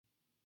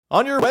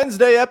On your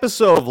Wednesday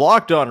episode of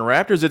Locked On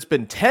Raptors, it's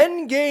been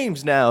 10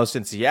 games now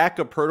since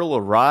Jakob Poeltl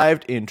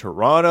arrived in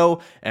Toronto,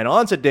 and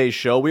on today's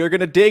show, we are going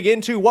to dig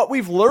into what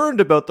we've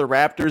learned about the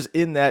Raptors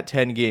in that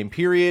 10-game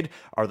period.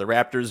 Are the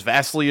Raptors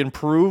vastly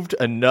improved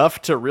enough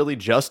to really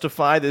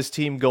justify this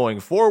team going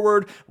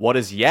forward? What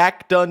has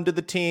Yak done to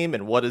the team,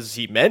 and what has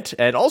he meant?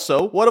 And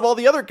also, what have all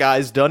the other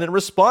guys done in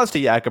response to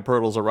Jakob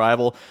Poeltl's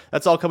arrival?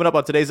 That's all coming up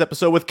on today's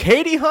episode with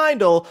Katie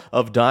Heindl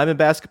of Diamond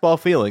Basketball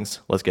Feelings.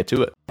 Let's get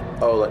to it.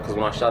 Oh, because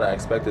when I shot, I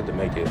expected to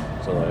make it.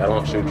 So, I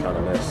don't shoot trying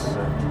to miss.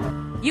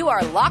 You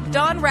are Locked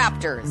On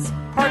Raptors,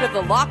 part of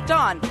the Locked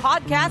On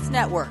Podcast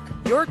Network,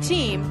 your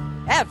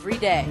team every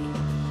day.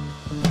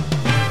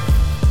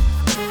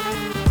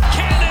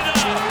 Canada,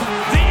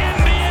 the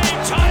NBA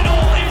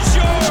title is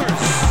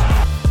yours.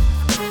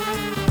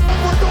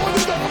 We're going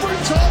to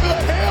overtime. A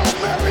Hail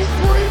Mary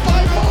 3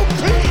 by Mo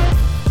Pete.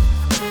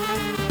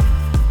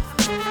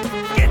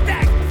 Get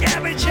that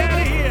garbage out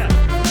of here.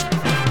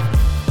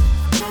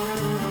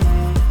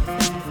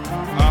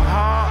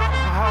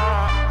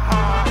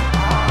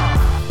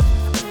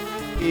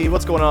 Hey,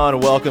 what's going on?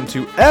 Welcome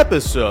to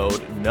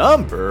episode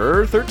number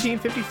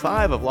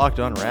 1355 of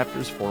Locked On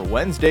Raptors for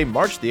Wednesday,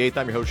 March the 8th.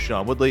 I'm your host,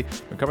 Sean Woodley.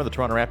 I'm covering the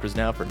Toronto Raptors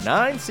now for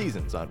 9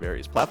 seasons on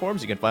various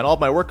platforms. You can find all of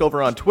my work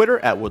over on Twitter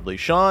at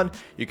WoodleySean.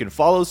 You can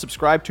follow,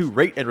 subscribe to,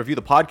 rate, and review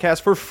the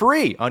podcast for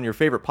free on your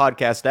favorite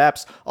podcast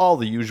apps, all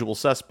the usual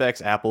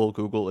suspects, Apple,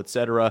 Google,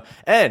 etc.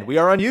 And we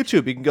are on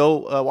YouTube. You can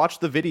go watch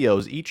the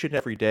videos each and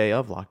every day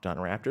of Locked On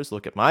Raptors.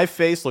 Look at my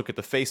face, look at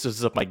the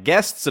faces of my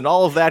guests, and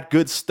all of that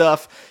good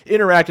stuff.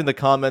 Interact in the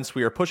comments.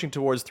 We are pushing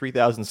towards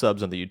 3,000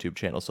 subs on the YouTube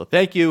channel. So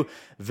thank you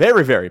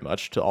very, very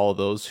much to all of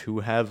those who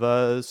have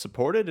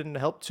supported and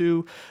helped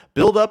to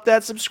build up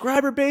that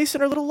subscriber base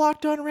in our little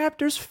Locked On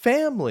Raptors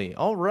family.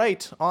 All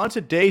right, on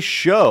today's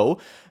show,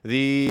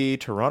 the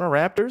Toronto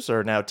Raptors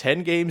are now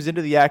 10 games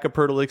into the Jakob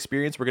Poeltl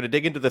experience. We're going to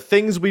dig into the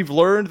things we've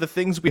learned, the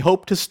things we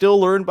hope to still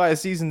learn by a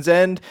season's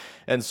end,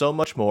 and so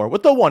much more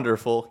with the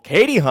wonderful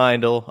Katie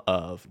Heindl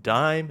of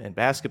Dime and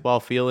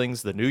Basketball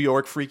Feelings, the New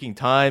York freaking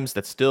Times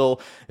that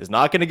still is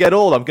not going to get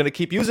old. I'm going to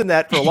keep using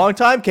that for a long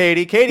time,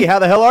 Katie. Katie, how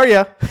the hell are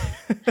you?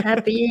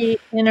 Happy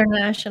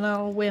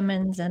International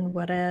Women's and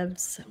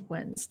Whatevs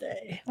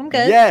Wednesday. I'm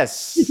good.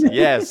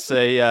 Yes,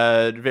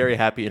 a very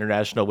happy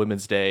International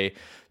Women's Day,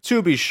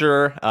 to be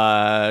sure.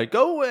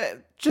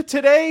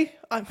 Today,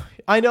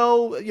 I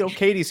know,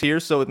 Katie's here,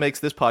 so it makes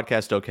this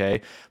podcast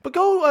okay, but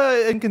go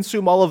and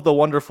consume all of the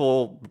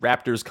wonderful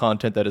Raptors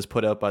content that is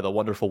put out by the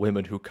wonderful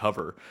women who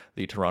cover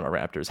the Toronto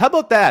Raptors. How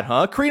about that,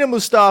 huh? Karina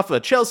Mustafa,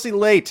 Chelsea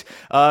Late,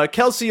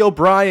 Kelsey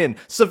O'Brien,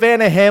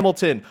 Savannah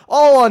Hamilton,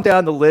 all on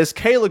down the list,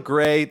 Kayla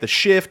Gray, The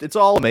Shift, it's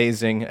all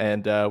amazing,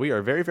 and we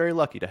are very, very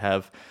lucky to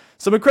have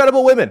some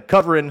incredible women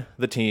covering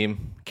the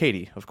team.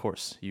 Katie, of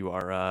course, you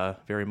are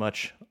very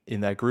much in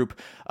that group.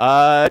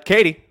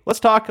 Katie, let's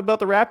talk about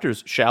the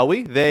Raptors, shall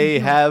we? They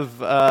have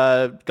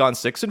gone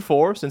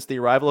 6-4 since the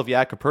arrival of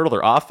Jakob Poeltl.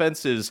 Their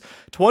offense is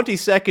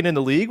 22nd in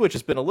the league, which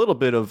has been a little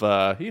bit of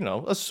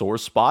a sore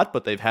spot,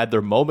 but they've had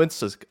their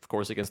moments. Of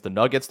course, against the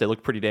Nuggets, they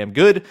look pretty damn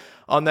good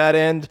on that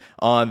end.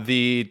 On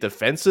the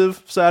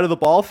defensive side of the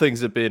ball,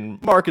 things have been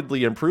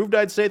markedly improved,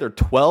 I'd say. They're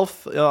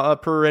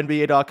 12th per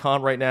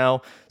NBA.com right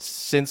now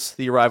since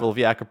the arrival of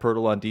Jakob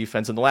Poeltl on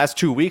defense. In the last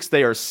 2 weeks,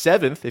 they are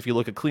 7th if you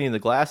look at cleaning the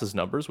glasses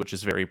numbers, which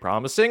is very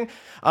promising.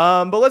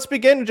 But let's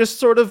begin just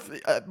sort of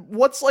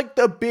what's like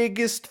the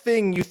biggest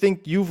thing you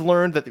think you've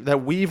learned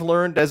that we've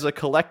learned as a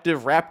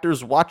collective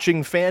Raptors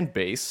watching fan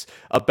base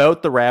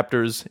about the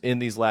Raptors in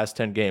these last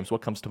 10 games?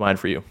 What comes to mind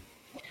for you?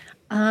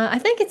 I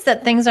think it's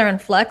that things are in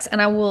flux,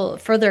 and I will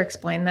further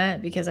explain that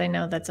because I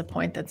know that's a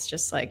point that's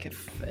just like,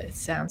 if it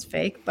sounds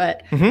fake,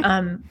 but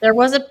there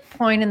was a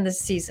point in this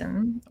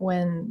season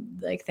when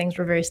like things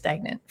were very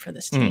stagnant for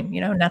this team.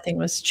 Nothing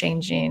was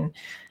changing.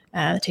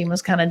 The team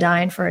was kind of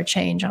dying for a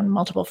change on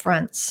multiple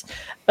fronts,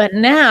 but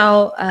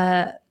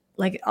now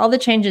like all the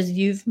changes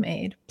you've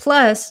made,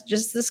 plus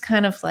just this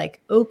kind of like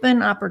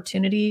open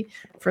opportunity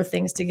for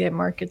things to get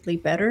markedly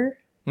better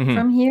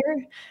from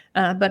here.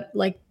 But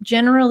like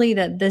generally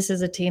that this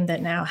is a team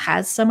that now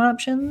has some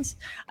options,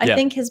 I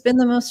think has been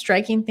the most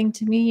striking thing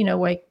to me,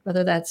 like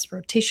whether that's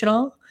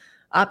rotational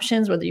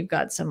options, whether you've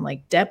got some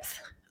like depth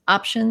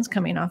options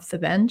coming off the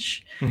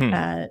bench,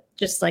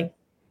 just like,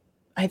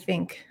 I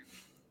think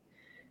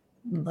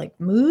like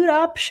mood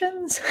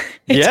options.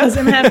 It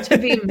doesn't have to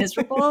be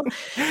miserable,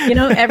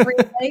 every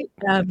night.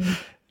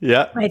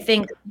 I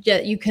think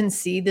you can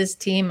see this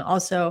team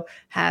also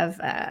have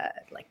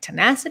like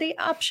tenacity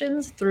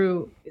options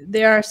through.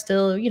 They are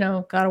still,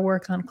 got to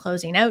work on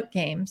closing out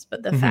games,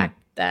 but the fact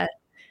that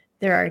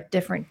there are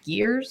different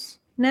gears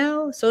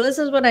now. So this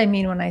is what I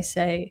mean when I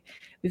say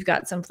we've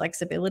got some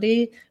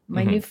flexibility.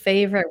 My new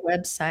favorite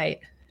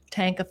website,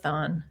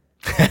 Tankathon,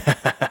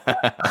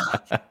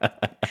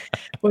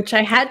 which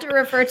I had to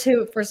refer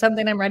to for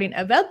something I'm writing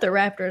about the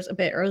Raptors a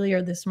bit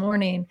earlier this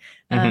morning.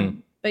 But,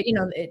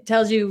 it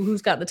tells you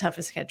who's got the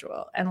toughest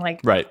schedule. And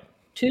like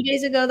 2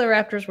 days ago, the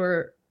Raptors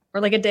were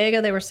or like a day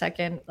ago they were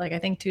second. Like I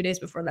think 2 days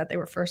before that they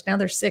were first. Now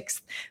they're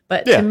sixth.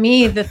 But Yeah. to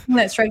me, the thing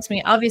that strikes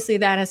me, obviously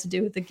that has to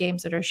do with the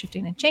games that are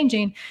shifting and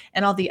changing,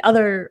 and all the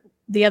other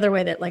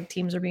way that like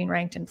teams are being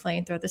ranked and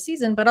playing throughout the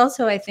season. But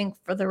also I think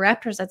for the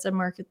Raptors, that's a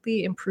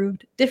markedly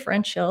improved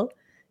differential,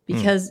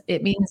 because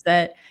it means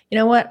that, you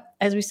know what,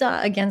 as we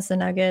saw against the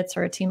Nuggets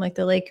or a team like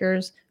the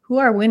Lakers, who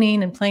are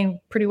winning and playing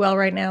pretty well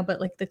right now,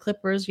 but like the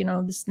Clippers, you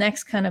know, this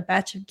next kind of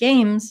batch of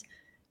games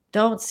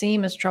don't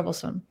seem as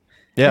troublesome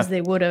as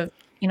they would have,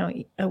 you know,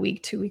 a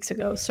week, 2 weeks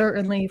ago.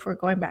 Certainly if we're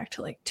going back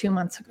to like 2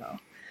 months ago.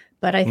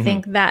 But I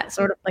think that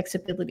sort of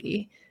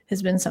flexibility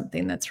has been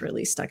something that's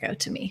really stuck out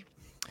to me.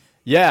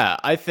 Yeah,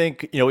 I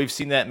think, you know, we've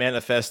seen that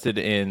manifested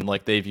in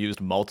like they've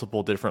used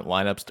multiple different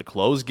lineups to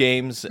close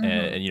games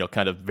and, you know,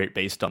 kind of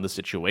based on the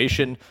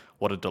situation.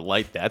 What a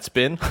delight that's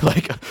been.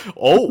 Like,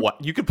 oh,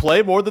 what, you could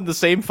play more than the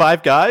same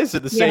 5 guys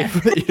in the same,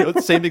 you know,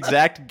 the same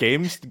exact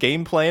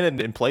game plan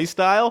and play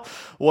style.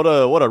 What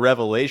a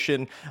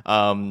revelation.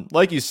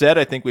 Like you said,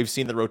 I think we've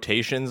seen the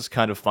rotations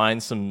kind of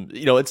find some,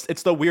 you know,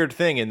 it's the weird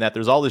thing in that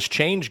there's all this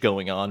change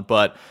going on,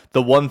 but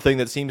the one thing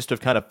that seems to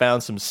have kind of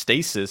found some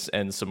stasis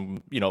and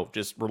some, you know,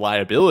 just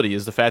reliability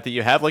is the fact that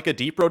you have like a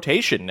deep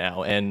rotation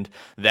now, and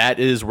that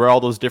is where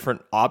all those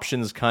different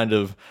options kind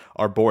of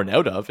are born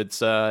out of.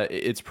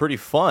 It's pretty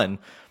fun.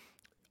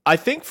 I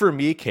think for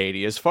me,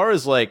 Katie, as far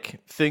as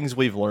like things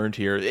we've learned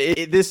here,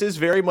 this is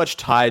very much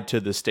tied to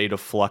the state of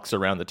flux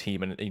around the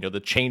team and, you know, the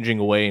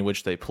changing way in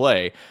which they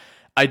play.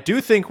 I do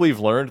think we've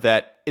learned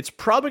that it's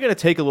probably going to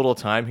take a little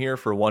time here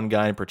for one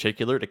guy in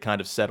particular to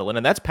kind of settle in,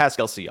 and that's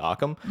Pascal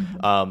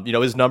Siakam. You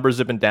know, his numbers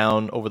have been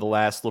down over the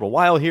last little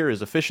while here.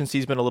 His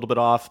efficiency's been a little bit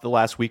off the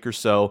last week or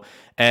so,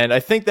 and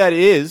I think that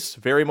is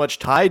very much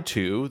tied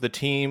to the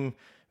team,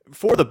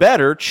 for the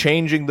better,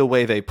 changing the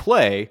way they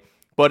play.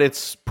 But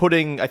it's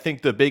putting, I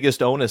think, the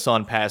biggest onus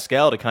on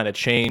Pascal to kind of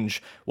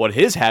change what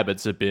his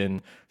habits have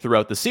been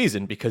throughout the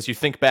season. Because you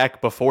think back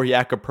before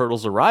Jakob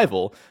Poeltl's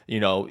arrival, you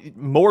know,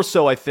 more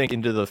so, I think,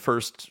 into the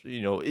first,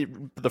 you know,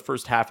 the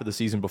first half of the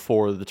season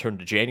before the turn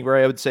to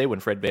January, I would say, when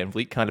Fred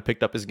VanVleet kind of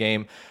picked up his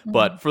game.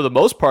 But for the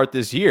most part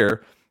this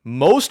year,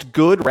 most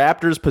good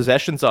Raptors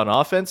possessions on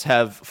offense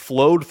have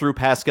flowed through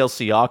Pascal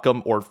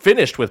Siakam or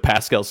finished with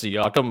Pascal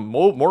Siakam,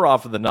 more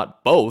often than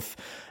not both.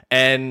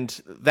 And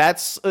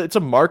it's a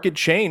marked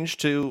change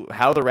to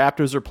how the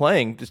Raptors are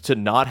playing, to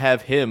not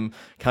have him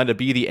kind of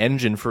be the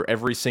engine for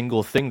every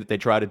single thing that they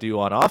try to do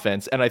on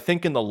offense. And I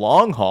think in the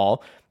long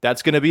haul,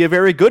 that's going to be a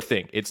very good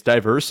thing. It's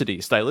diversity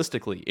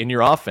stylistically in your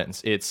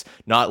offense. It's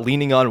not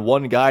leaning on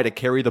one guy to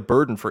carry the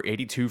burden for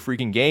 82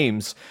 freaking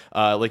games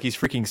like he's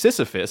freaking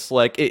Sisyphus.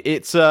 Like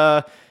it's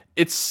a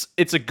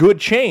good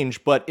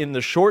change, but in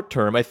the short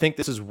term, I think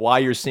this is why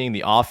you're seeing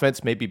the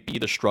offense maybe be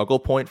the struggle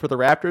point for the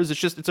Raptors.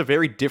 It's a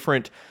very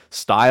different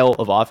style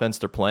of offense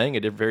they're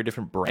playing, a very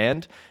different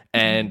brand.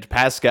 And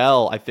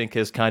Pascal, I think,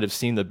 has kind of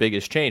seen the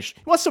biggest change.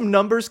 You want some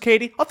numbers,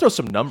 Katie? I'll throw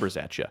some numbers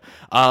at you.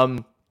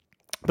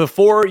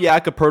 Before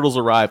Jakob Poeltl's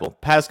arrival,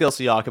 Pascal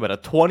Siakam had a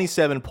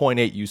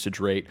 27.8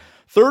 usage rate,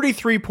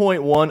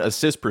 33.1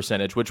 assist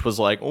percentage, which was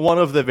like one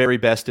of the very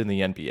best in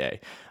the NBA.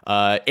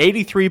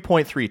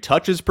 83.3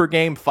 touches per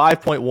game,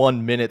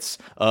 5.1 minutes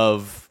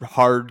of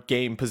hard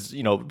game,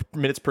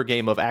 minutes per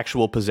game of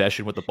actual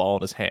possession with the ball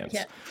in his hands.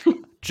 Yeah.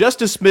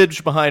 Just a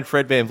smidge behind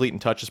Fred VanVleet in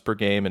touches per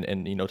game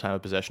and time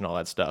of possession, all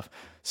that stuff.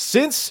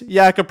 Since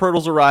Jakob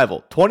Poeltl's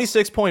arrival,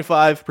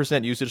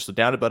 26.5% usage, so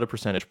down about a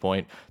percentage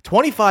point.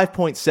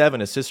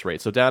 25.7 assist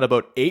rate, so down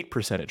about 8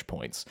 percentage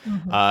points.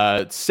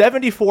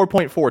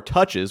 74.4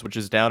 touches, which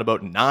is down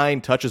about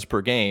 9 touches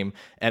per game,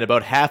 and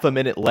about half a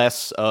minute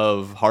less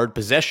of hard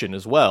possession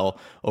as well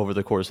over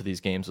the course of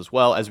these games as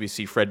well. As we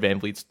see Fred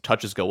VanVleet's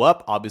touches go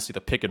up, obviously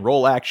the pick and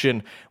roll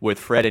action with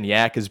Fred and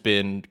Yak has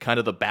been kind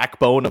of the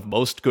backbone of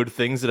most good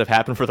things that have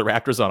happened for the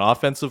Raptors on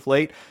offense of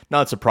late.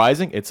 Not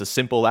surprising. It's a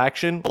simple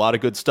action. A lot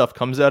of good stuff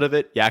comes out of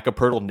it. Jakob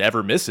Poeltl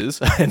never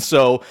misses, and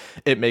so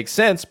it makes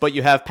sense. But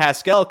you have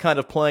Pascal kind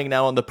of playing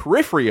now on the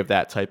periphery of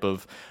that type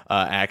of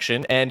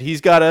action, and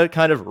he's got to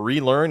kind of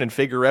relearn and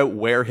figure out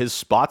where his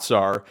spots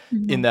are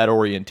in that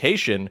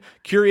orientation.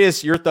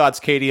 Curious your thoughts,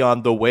 Katie,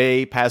 on the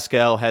way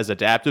Pascal has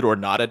adapted or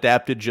not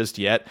adapted just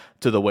yet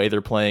to the way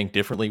they're playing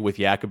differently with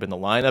Jakob in the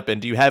lineup,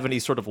 and do you have any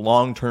sort of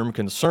long-term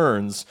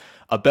concerns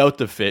about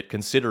the fit,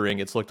 considering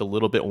it's looked a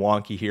little bit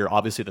wonky here?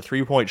 Obviously, the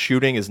three-point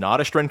shooting is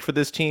not a strength for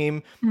this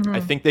team. I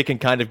think they can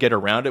kind of get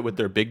around it with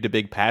their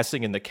big-to-big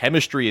passing, and the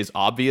chemistry is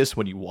obvious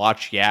when you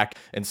watch Yak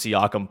and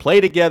Siakam play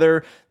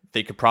together.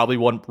 They could probably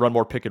run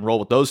more pick and roll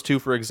with those two,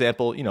 for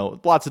example.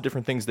 Lots of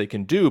different things they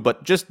can do,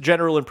 but just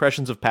general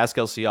impressions of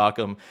Pascal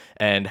Siakam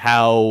and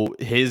how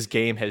his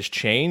game has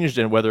changed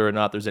and whether or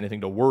not there's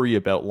anything to worry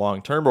about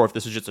long-term, or if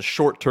this is just a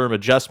short-term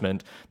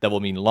adjustment that will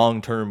mean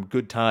long-term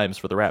good times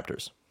for the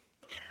Raptors.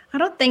 I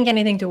don't think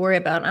anything to worry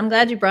about. I'm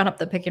glad you brought up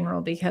the pick and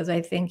roll, because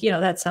I think,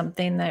 that's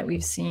something that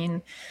we've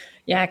seen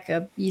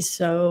Jakob be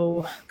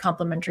so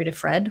complimentary to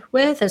Fred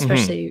with,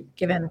 especially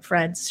given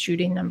Fred's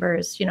shooting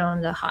numbers,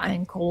 and the hot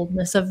and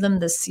coldness of them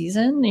this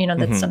season.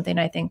 That's something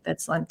I think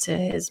that's lent to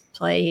his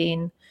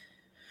playing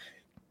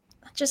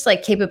just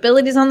like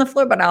capabilities on the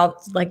floor, but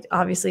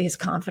obviously his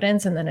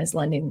confidence, and then is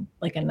lending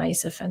like a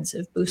nice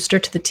offensive booster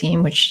to the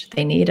team, which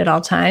they need at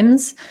all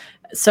times.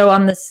 So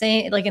in the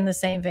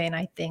same vein,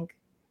 I think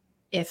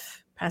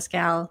if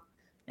Pascal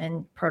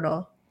and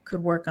Pirtle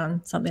could work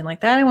on something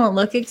like that, it won't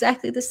look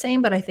exactly the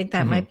same, but I think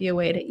that might be a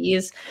way to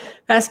ease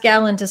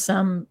Pascal into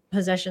some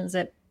possessions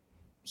that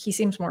he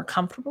seems more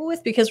comfortable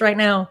with, because right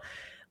now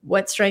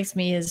what strikes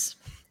me is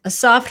a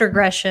soft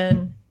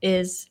regression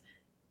is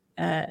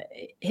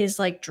his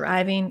like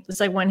driving. It's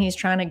like when he's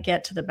trying to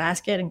get to the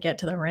basket and get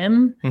to the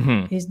rim,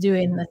 he's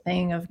doing the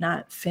thing of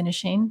not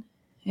finishing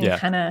and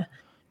kind of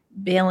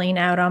bailing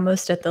out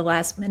almost at the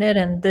last minute.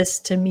 And this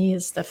to me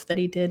is stuff that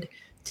he did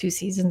 3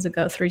 seasons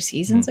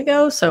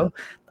ago. So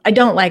I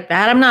don't like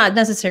that. I'm not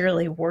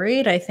necessarily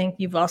worried. I think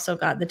you've also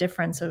got the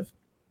difference of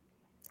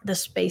the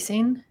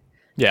spacing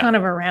kind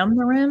of around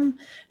the rim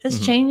has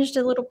changed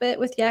a little bit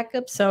with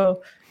Jakob.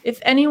 So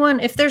if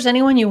there's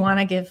anyone you want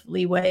to give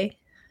leeway,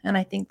 and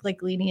I think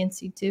like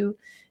leniency too,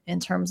 in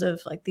terms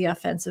of like the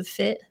offensive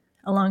fit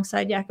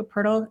alongside Jakob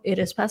Pirtle, it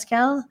is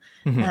Pascal.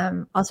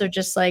 Also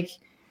just like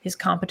his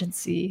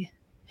competency,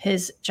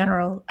 his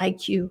general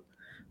IQ,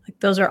 like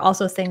those are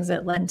also things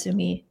that lend to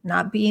me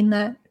not being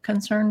that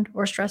concerned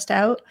or stressed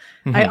out.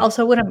 I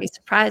also wouldn't be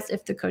surprised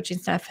if the coaching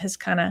staff has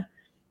kind of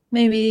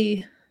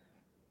maybe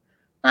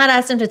not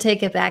asked him to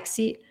take a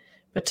backseat,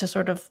 but to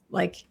sort of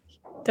like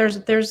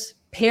there's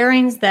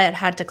pairings that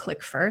had to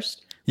click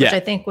first, which I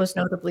think was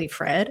notably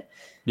Fred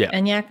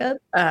and Jakob.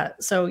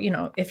 So,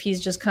 if he's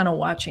just kind of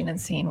watching and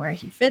seeing where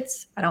he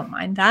fits, I don't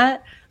mind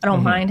that. I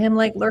don't mind him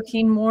like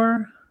lurking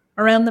more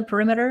around the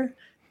perimeter,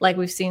 like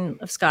we've seen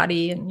of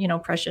Scotty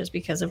and, Precious,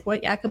 because of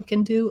what Jakob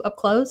can do up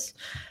close.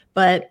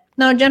 But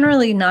no,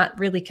 generally not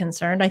really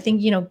concerned. I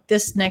think,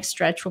 this next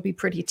stretch will be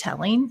pretty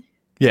telling.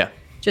 Yeah.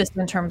 Just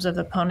in terms of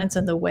opponents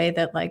and the way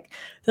that like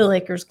the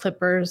Lakers,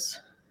 Clippers,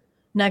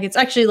 Nuggets,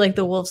 actually like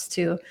the Wolves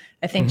too,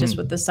 I think just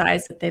with the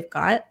size that they've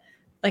got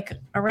like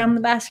around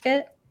the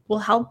basket will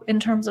help in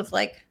terms of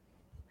like,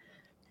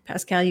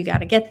 Pascal, you got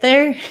to get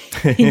there.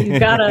 You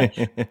got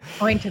to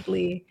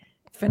pointedly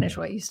finish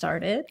what you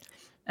started.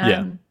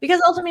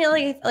 Because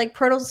ultimately like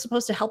Pirtle's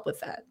supposed to help with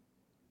that.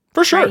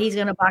 For sure. Right? He's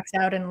going to box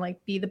out and like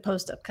be the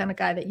post up kind of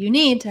guy that you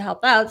need to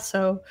help out.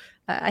 So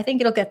I think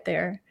it'll get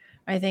there.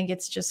 I think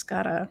it's just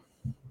gotta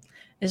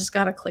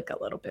click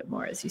a little bit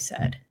more, as you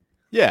said.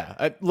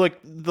 Yeah, look,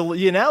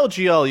 the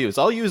analogy I'll use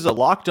a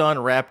Locked On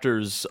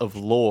Raptors of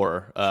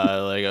lore,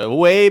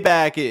 way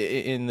back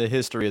in the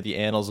history of the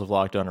annals of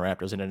Locked On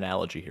Raptors, an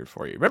analogy here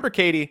for you. Remember,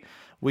 Katie,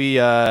 we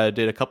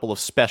did a couple of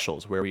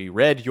specials where we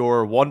read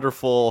your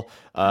wonderful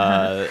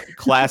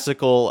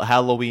classical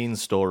Halloween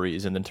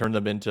stories and then turned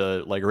them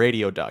into like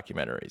radio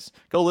documentaries.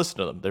 Go listen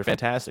to them. They're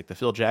fantastic. The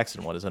Phil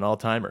Jackson one is an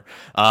all-timer.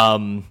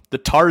 The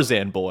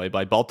Tarzan Boy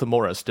by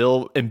Baltimora,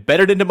 still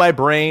embedded into my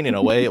brain in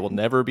a way it will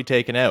never be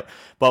taken out.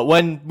 But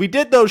when we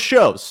did those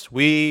shows,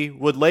 we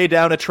would lay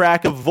down a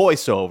track of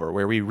voiceover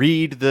where we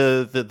read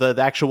the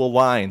actual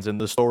lines and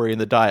the story and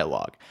the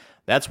dialogue.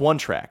 That's one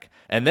track.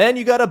 And then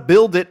you got to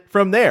build it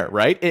from there,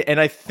 right? And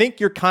I think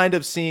you're kind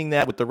of seeing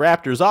that with the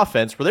Raptors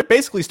offense, where they're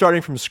basically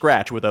starting from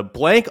scratch with a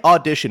blank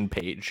audition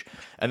page,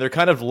 and they're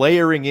kind of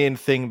layering in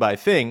thing by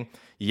thing.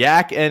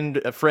 Yak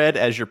and Fred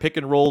as your pick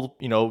and roll,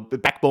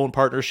 backbone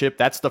partnership.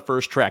 That's the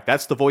first track.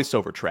 That's the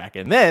voiceover track.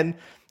 And then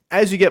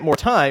as you get more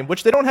time,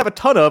 which they don't have a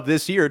ton of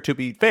this year, to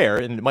be fair,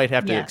 and might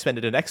have to expend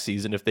it to next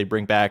season if they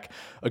bring back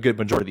a good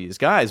majority of these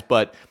guys,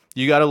 but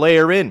you got to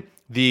layer in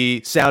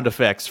the sound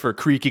effects for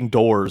creaking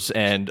doors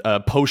and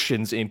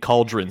potions in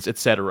cauldrons,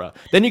 etc.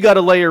 Then you got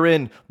to layer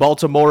in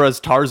Baltimora's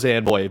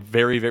Tarzan Boy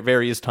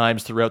various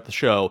times throughout the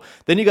show.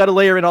 Then you got to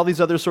layer in all these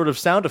other sort of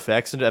sound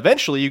effects, and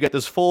eventually you get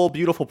this full,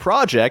 beautiful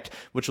project,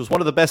 which was one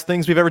of the best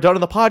things we've ever done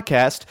on the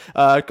podcast.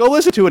 Go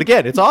listen to it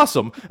again. It's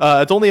awesome.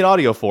 It's only in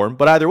audio form,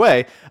 but either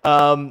way,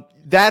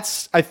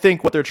 that's, I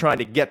think, what they're trying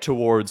to get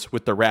towards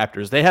with the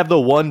Raptors. They have the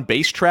one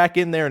bass track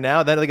in there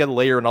now, then they got to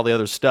layer in all the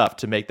other stuff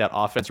to make that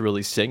offense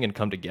really sing and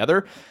come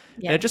together.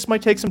 And it just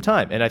might take some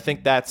time, and I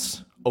think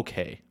that's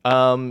okay.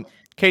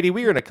 Katie,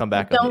 we're going to come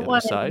back on the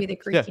other side. Don't want it to be the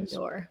creaking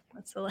door.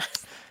 That's the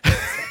last.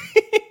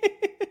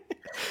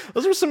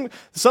 Those are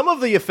some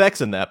of the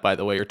effects in that, by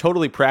the way, are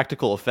totally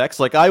practical effects.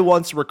 Like I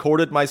once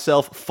recorded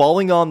myself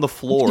falling on the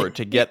floor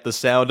to get the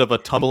sound of a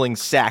tumbling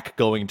sack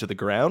going to the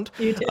ground.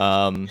 You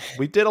did.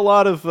 We did a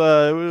lot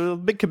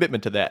of big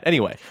commitment to that.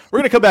 Anyway, we're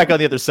going to come back on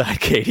the other side,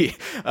 Katie.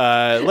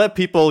 Let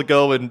people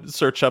go and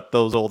search up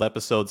those old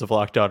episodes of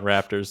Locked On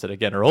Raptors that,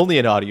 again, are only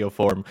in audio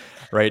form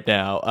right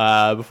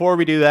now. Before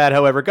we do that,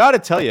 however, got to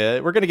tell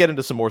you, we're going to get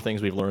into some more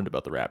things we've learned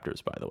about the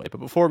Raptors, by the way. But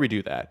before we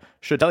do that,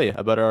 should tell you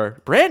about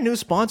our brand new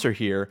sponsor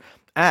here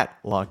at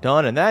Locked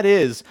On, and that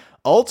is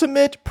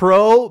Ultimate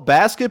Pro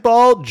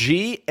Basketball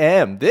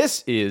GM.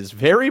 This is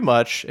very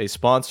much a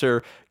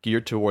sponsor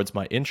geared towards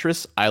my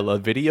interests. I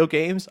love video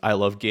games. I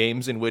love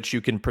games in which you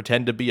can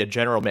pretend to be a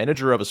general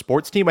manager of a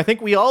sports team. I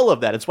think we all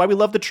love that. It's why we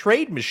love the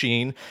trade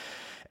machine.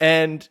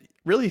 And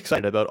really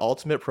excited about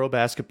Ultimate Pro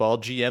Basketball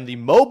GM, the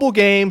mobile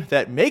game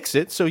that makes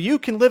it so you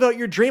can live out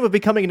your dream of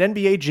becoming an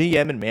NBA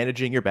GM and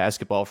managing your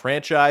basketball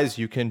franchise.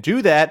 You can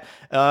do that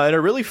in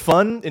a really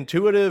fun,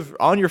 intuitive,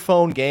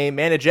 on-your-phone game,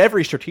 manage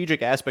every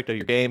strategic aspect of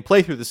your game,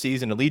 play through the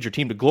season, and lead your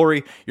team to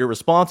glory. You're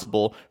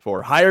responsible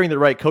for hiring the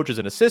right coaches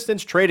and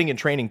assistants, trading and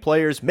training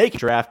players, making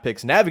draft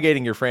picks,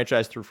 navigating your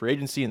franchise through free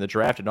agency and the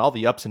draft, and all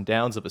the ups and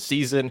downs of a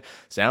season.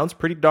 Sounds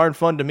pretty darn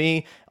fun to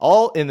me.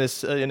 All in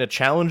this in a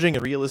challenging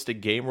and realistic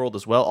game world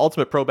as well.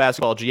 Ultimate Pro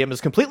Basketball GM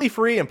is completely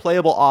free and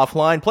playable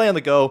offline. Play on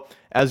the go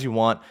as you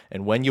want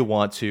and when you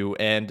want to.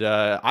 And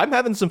I'm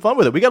having some fun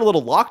with it. We got a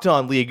little Locked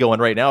On League going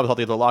right now with all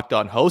the other Locked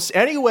On hosts.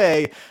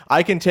 Anyway,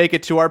 I can take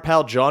it to our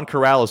pal John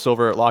Corrales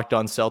over at Locked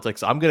On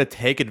Celtics. I'm going to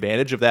take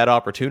advantage of that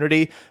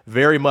opportunity.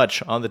 Very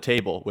much on the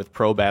table with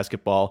Pro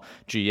Basketball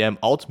GM,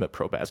 Ultimate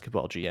Pro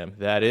Basketball GM.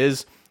 That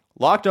is.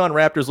 Locked On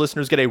Raptors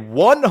listeners get a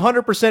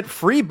 100%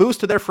 free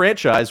boost to their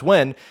franchise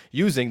when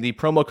using the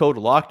promo code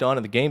Locked On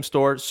in the game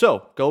store.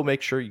 So go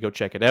make sure you go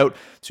check it out.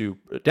 To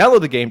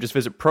download the game, just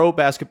visit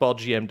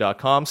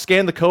probasketballgm.com.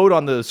 Scan the code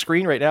on the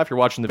screen right now if you're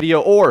watching the video,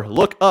 or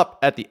look up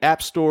at the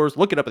app stores.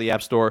 Look it up at the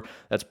app store.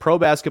 That's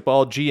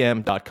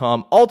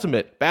probasketballgm.com.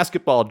 Ultimate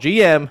Basketball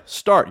GM.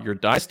 Start your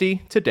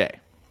dynasty today.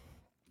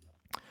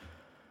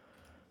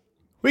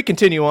 We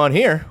continue on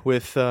here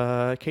with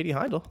Katie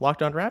Heindl,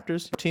 Locked On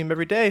Raptors, team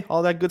every day,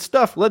 all that good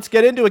stuff. Let's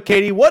get into it,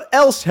 Katie. What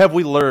else have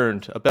we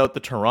learned about the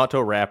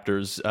Toronto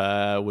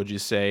Raptors, would you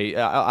say?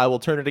 I will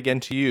turn it again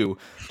to you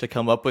to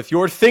come up with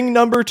your thing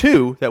number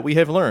 2 that we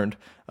have learned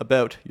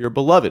about your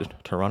beloved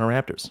Toronto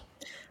Raptors.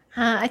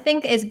 I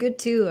think it's good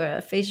to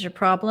face your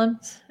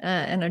problems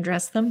and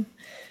address them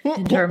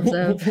in terms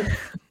of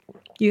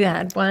you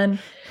had one.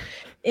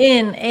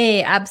 In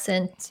a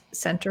absent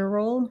center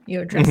role,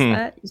 you address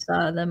that. You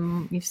saw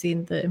them. You've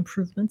seen the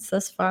improvements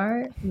thus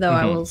far. Though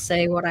I will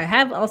say, what I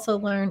have also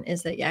learned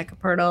is that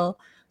Jakob Poeltl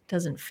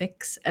doesn't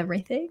fix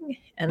everything,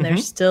 and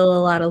there's still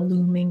a lot of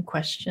looming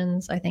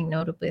questions. I think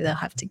notably they'll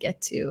have to get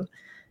to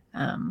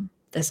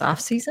this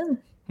offseason.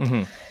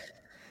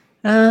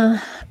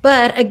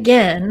 But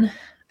again,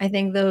 I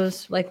think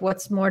those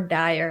what's more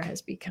dire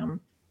has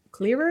become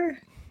clearer.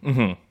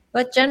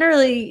 But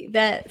generally,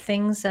 that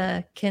things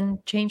can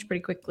change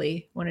pretty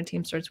quickly when a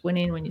team starts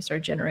winning, when you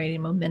start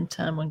generating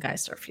momentum, when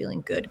guys start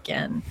feeling good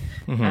again.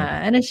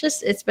 And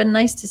it's been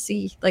nice to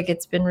see.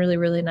 It's been really,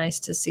 really nice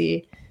to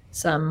see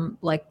some,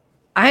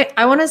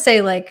 I want to say,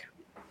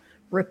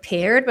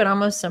 repaired, but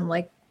almost some,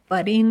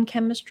 budding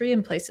chemistry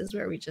in places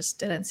where we just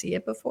didn't see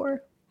it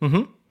before.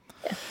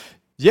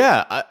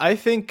 Yeah, I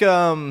think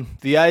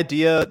the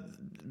idea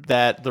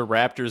that the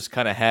Raptors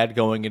kind of had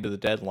going into the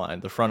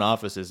deadline, the front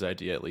office's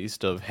idea at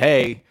least, of,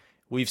 hey,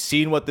 we've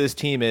seen what this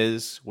team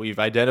is. We've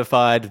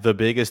identified the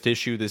biggest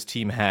issue this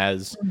team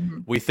has.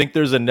 We think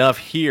there's enough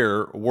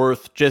here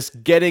worth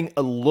just getting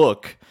a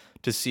look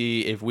to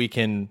see if we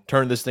can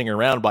turn this thing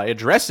around by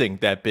addressing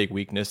that big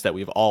weakness that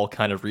we've all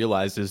kind of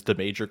realized is the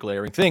major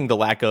glaring thing, the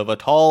lack of a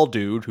tall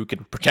dude who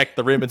can protect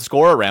the rim and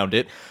score around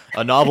it,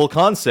 a novel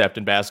concept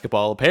in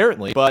basketball,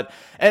 apparently.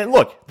 And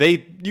look,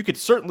 you could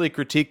certainly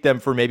critique them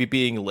for maybe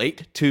being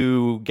late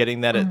to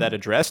getting that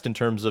addressed in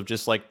terms of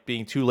just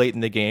being too late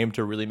in the game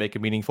to really make a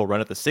meaningful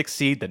run at the 6th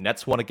seed. The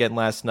Nets won again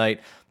last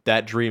night.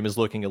 That dream is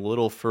looking a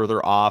little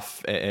further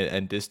off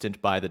and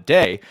distant by the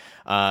day.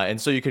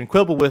 And so you can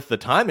quibble with the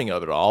timing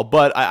of it all,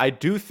 but I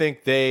do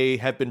think they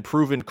have been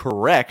proven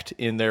correct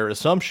in their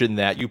assumption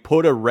that you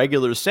put a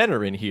regular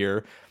center in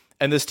here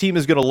and this team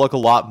is going to look a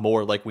lot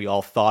more like we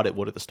all thought it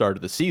would at the start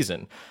of the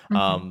season.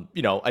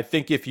 I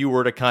think if you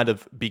were to kind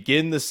of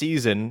begin the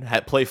season,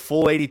 play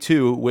full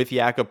 82 with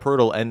Jakob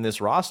Poeltl and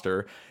this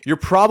roster, you're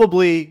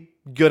probably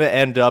going to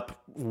end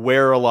up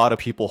where a lot of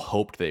people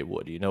hoped they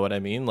would. You know what I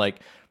mean?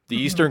 The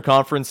Eastern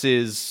Conference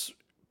is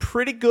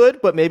pretty good,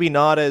 but maybe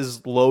not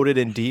as loaded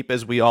and deep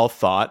as we all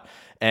thought.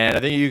 And I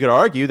think you could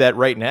argue that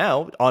right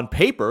now, on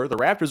paper, the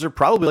Raptors are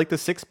probably the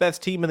 6th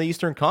best team in the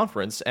Eastern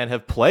Conference and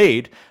have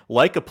played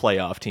like a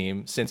playoff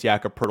team since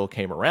Jakob Poeltl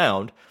came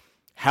around.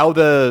 How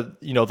the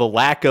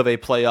lack of a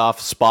playoff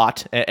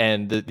spot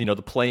and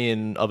the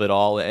play-in of it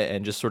all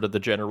and just sort of the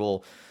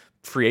general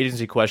free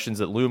agency questions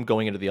that loom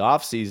going into the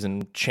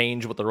offseason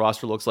change what the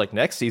roster looks like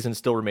next season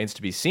still remains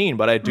to be seen.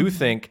 But I do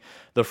think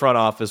the front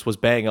office was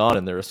bang on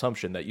in their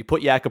assumption that you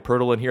put Jakob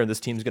Poeltl in here and this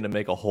team's going to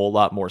make a whole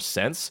lot more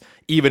sense,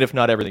 even if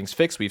not everything's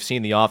fixed. We've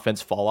seen the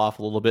offense fall off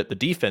a little bit. The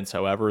defense,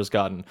 however, has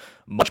gotten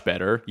much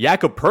better.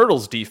 Jakob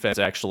Poeltl's defense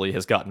actually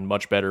has gotten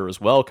much better as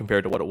well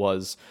compared to what it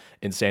was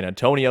in San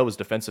Antonio. His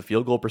defensive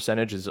field goal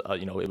percentage is,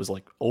 it was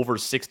over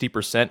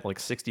 60%,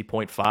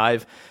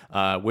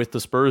 60.5 with the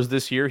Spurs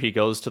this year. He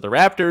goes to the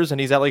Raptors and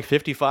he's at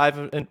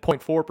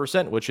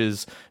 55.4%, which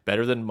is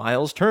better than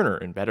Miles Turner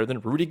and better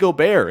than Rudy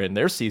Gobert in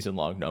their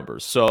season-long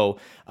numbers. So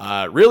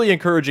really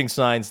encouraging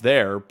signs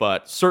there,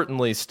 but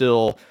certainly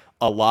still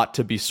a lot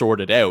to be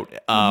sorted out.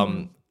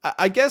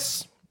 I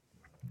guess,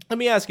 let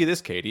me ask you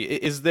this, Katie.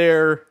 Is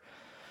there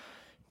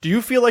Do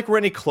you feel like we're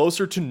any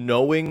closer to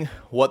knowing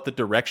what the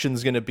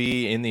direction's going to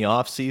be in the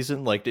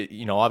offseason? Like,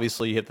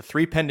 obviously you hit the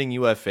 3 pending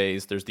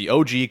UFAs. There's the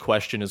OG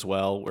question as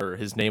well, where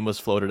his name was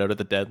floated out at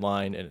the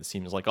deadline, and it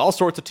seems like all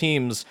sorts of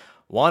teams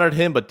wanted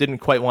him but didn't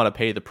quite want to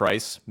pay the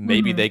price.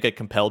 Maybe they get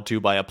compelled to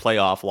by a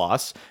playoff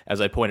loss. As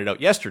I pointed out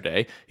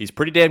yesterday, he's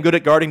pretty damn good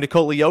at guarding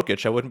Nikola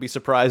Jokic. I wouldn't be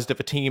surprised if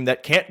a team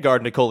that can't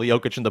guard Nikola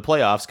Jokic in the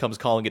playoffs comes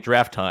calling it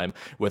draft time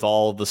with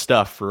all the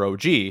stuff for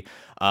OG.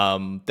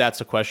 That's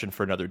a question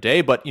for another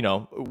day. But,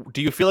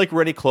 do you feel like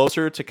we're any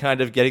closer to kind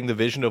of getting the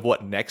vision of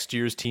what next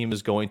year's team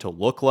is going to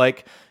look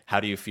like? How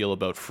do you feel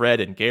about Fred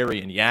and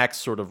Gary and Yak's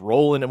sort of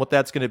role in and what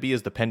that's going to be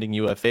as the pending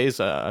UFAs?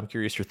 I'm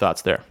curious your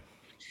thoughts there.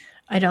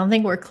 I don't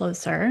think we're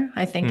closer.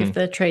 I think if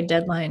the trade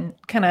deadline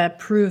kind of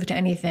proved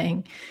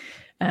anything,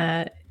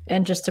 and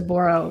just to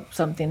borrow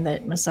something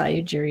that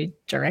Masai Ujiri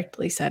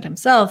directly said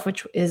himself,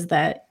 which is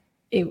that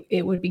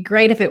it would be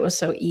great if it was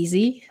so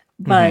easy,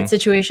 but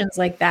situations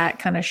like that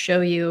kind of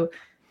show you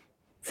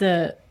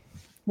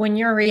when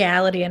your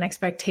reality and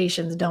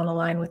expectations don't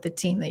align with the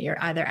team that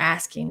you're either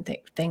asking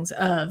things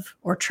of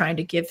or trying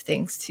to give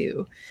things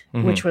to,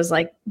 which was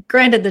like,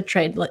 granted, the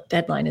trade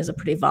deadline is a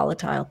pretty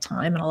volatile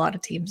time and a lot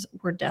of teams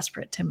were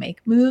desperate to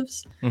make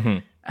moves.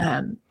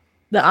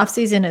 The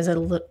offseason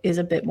is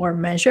a bit more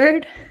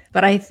measured,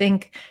 but I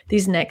think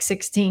these next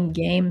 16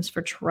 games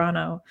for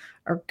Toronto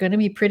are going to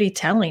be pretty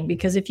telling,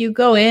 because if you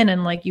go in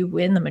and like you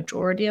win the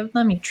majority of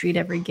them, you treat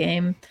every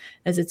game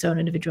as its own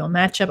individual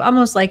matchup,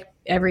 almost like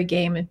every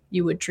game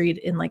you would treat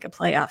in like a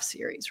playoff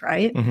series,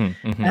 right?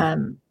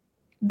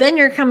 Then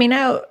you're coming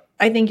out,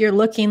 I think you're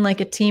looking like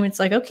a team. It's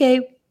like,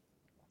 okay,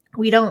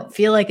 we don't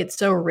feel like it's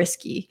so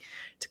risky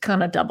to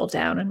kind of double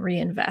down and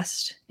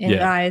reinvest in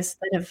guys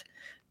that have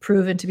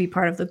proven to be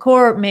part of the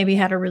core, maybe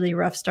had a really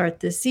rough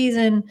start this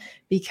season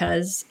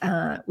because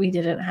we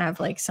didn't have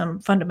like some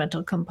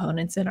fundamental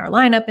components in our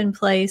lineup in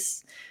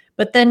place.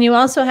 But then you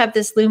also have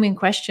this looming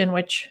question,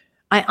 which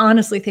I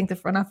honestly think the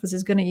front office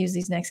is going to use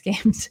these next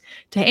games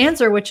to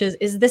answer, which is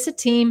this a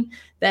team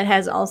that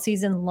has all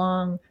season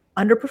long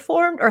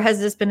underperformed, or has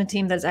this been a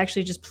team that's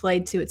actually just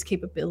played to its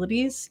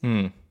capabilities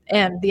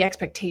and the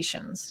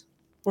expectations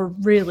were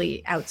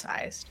really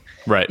outsized?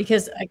 Right.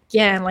 Because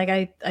again, like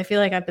I feel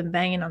like I've been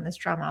banging on this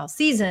drama all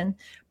season,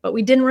 but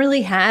we didn't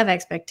really have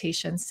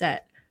expectations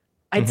set,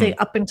 I'd say,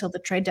 up until the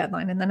trade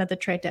deadline. And then at the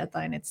trade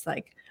deadline, it's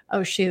like,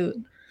 oh shoot,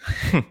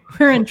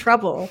 we're in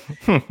trouble.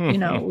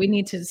 We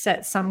need to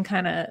set some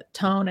kind of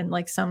tone and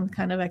like some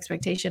kind of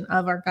expectation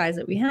of our guys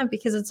that we have,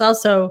 because it's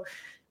also,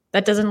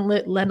 that doesn't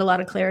lend a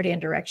lot of clarity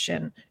and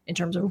direction in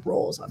terms of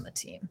roles on the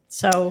team.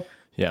 So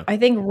yeah, I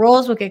think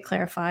roles will get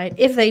clarified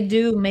if they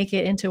do make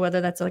it into, whether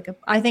that's like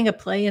I think a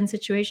play-in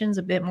situation is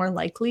a bit more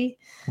likely.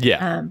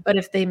 Yeah. But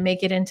if they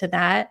make it into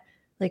that,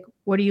 like,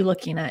 what are you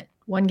looking at?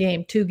 1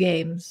 game, 2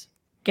 games,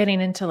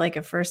 getting into like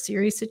a first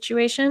series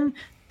situation,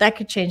 that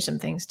could change some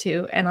things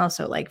too, and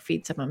also like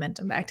feed some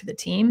momentum back to the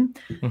team.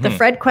 The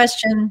Fred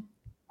question,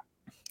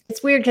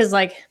 it's weird because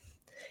like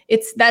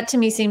that to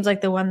me seems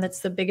like the one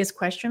that's the biggest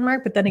question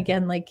mark. But then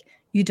again, like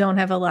you don't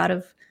have a lot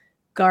of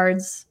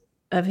guards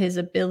of his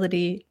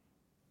ability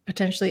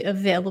potentially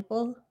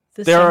available.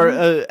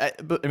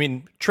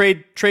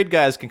 Trade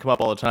guys can come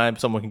up all the time.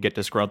 Someone can get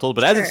disgruntled,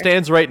 but as it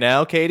stands right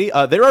now, Katie,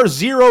 there are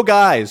 0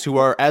 guys who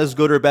are as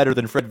good or better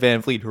than Fred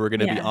VanVleet who are going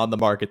to be on the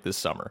market this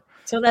summer.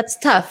 So that's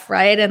tough,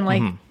 right? And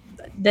like,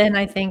 then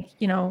I think,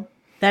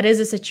 that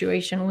is a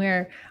situation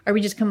where, are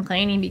we just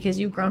complaining because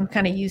you've grown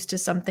kind of used to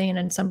something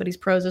and somebody's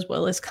pros as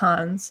well as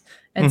cons,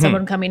 and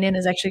someone coming in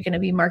is actually going to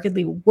be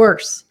markedly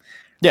worse,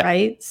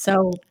 right?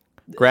 So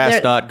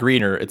grass not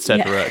greener, et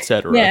cetera, et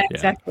cetera. Yeah,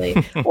 exactly.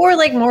 Or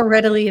like more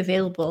readily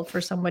available for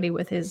somebody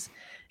with his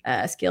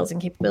skills and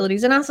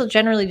capabilities, and also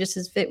generally just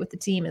his fit with the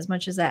team, as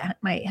much as that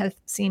might have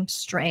seemed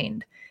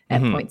strained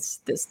at points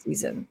this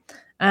season.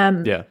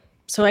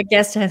 So I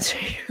guess to answer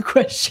your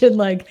question,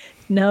 like,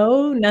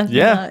 no, nothing.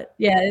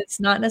 It's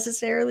not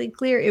necessarily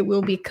clear. It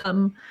will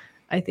become,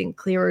 I think,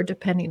 clearer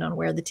depending on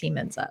where the team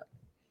ends up.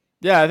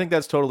 Yeah, I think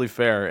that's totally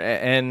fair.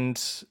 And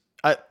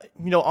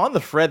on the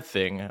Fred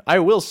thing, I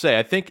will say,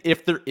 I think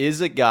if there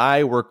is a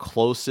guy we're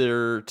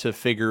closer to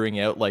figuring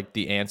out, like,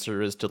 the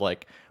answer as to,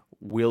 like,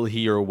 will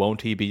he or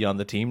won't he be on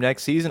the team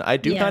next season, I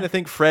do kind of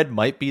think Fred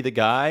might be the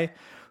guy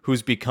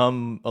who's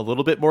become a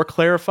little bit more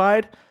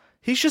clarified.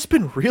 He's just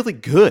been really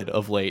good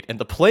of late, and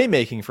the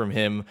playmaking from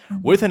him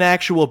with an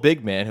actual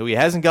big man who he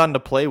hasn't gotten to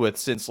play with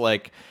since,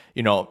 like,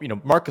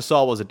 Marc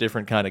Gasol was a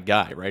different kind of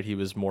guy, right? He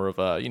was more of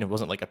a,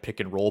 wasn't like a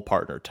pick and roll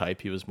partner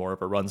type. He was more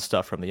of a run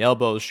stuff from the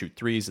elbows, shoot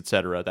threes,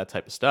 etc., that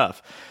type of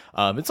stuff.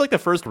 It's like the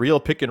first real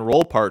pick and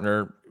roll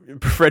partner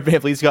Fred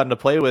VanVleet's gotten to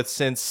play with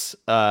since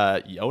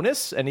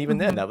Jonas, and even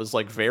then, that was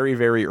like very,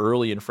 very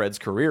early in Fred's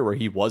career where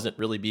he wasn't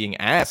really being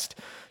asked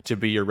to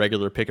be your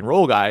regular pick and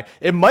roll guy.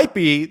 It might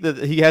be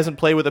that he hasn't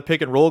played with a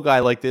pick and roll guy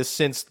like this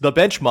since the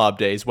bench mob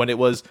days when it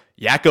was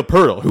Jakob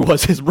Poeltl who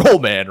was his roll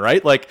man,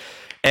 right? Like,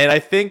 and I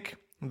think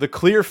the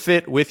clear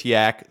fit with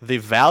Yak, the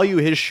value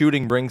his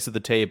shooting brings to the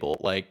table,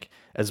 like,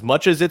 as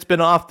much as it's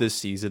been off this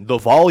season, the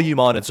volume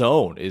on its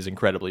own is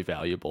incredibly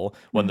valuable.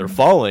 When they're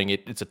falling,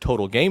 it's a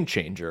total game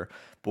changer.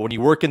 But when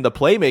you work in the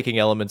playmaking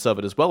elements of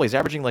it as well, he's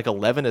averaging like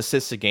 11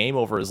 assists a game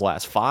over his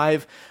last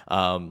 5.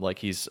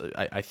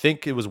 I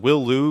think it was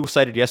Will Liu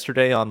cited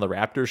yesterday on the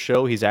Raptors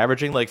show. He's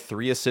averaging like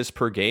 3 assists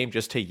per game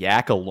just to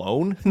Yak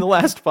alone in the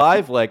last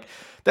 5. Like,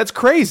 that's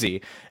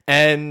crazy.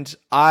 And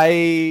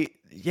I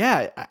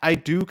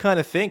do kind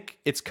of think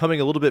it's coming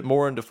a little bit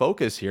more into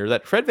focus here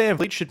that Fred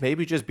VanVleet should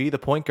maybe just be the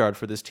point guard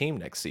for this team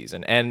next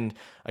season. And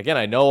again,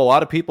 I know a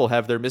lot of people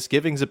have their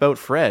misgivings about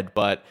Fred,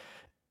 but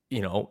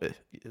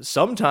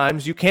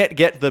sometimes you can't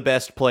get the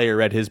best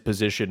player at his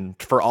position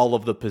for all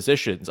of the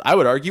positions. I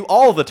would argue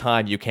all the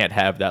time you can't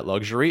have that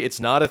luxury. It's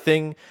not a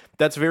thing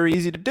that's very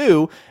easy to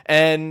do.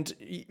 And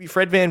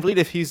Fred VanVleet,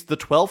 if he's the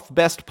 12th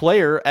best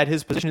player at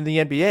his position in the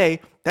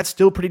NBA, that's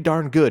still pretty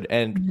darn good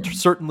and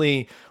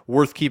certainly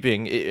worth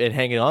keeping and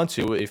hanging on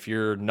to if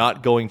you're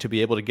not going to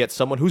be able to get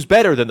someone who's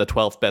better than the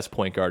 12th best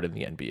point guard in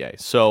the NBA.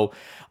 So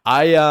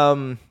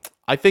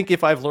I think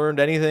if I've learned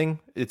anything,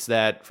 it's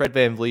that Fred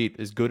VanVleet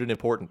is good and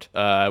important,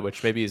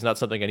 which maybe is not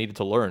something I needed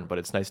to learn, but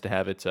it's nice to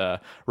have it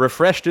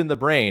refreshed in the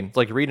brain. It's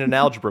like reading an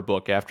algebra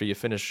book after you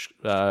finish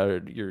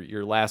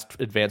your last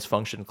advanced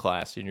function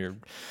class and you're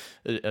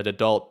an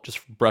adult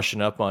just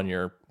brushing up on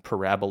your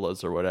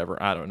parabolas or whatever.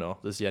 I don't know.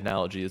 This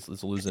analogy is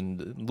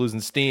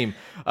losing steam.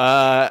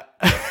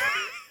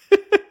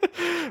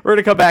 We're going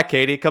to come back,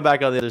 Katie. Come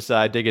back on the other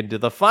side, dig into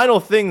the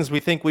final things we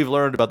think we've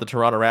learned about the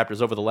Toronto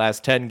Raptors over the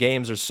last 10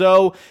 games or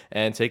so,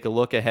 and take a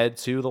look ahead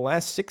to the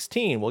last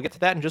 16. We'll get to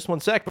that in just one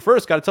sec. But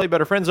first, got to tell you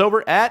about our friends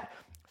over at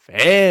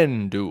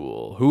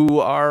FanDuel, who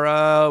are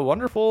a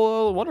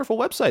wonderful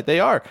website. They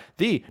are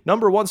the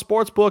 #1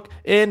 sportsbook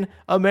in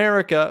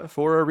America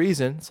for a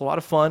reason. It's a lot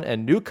of fun,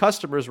 and new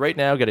customers right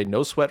now get a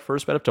no-sweat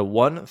first bet up to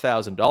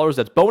 $1,000.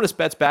 That's bonus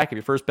bets back if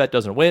your first bet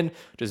doesn't win.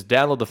 Just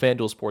download the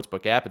FanDuel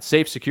Sportsbook app. It's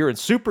safe, secure, and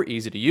super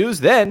easy to use.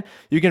 Then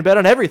you can bet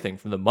on everything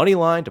from the money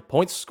line to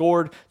points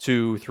scored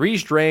to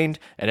threes drained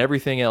and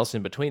everything else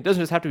in between. It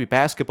doesn't just have to be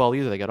basketball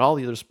either. They got all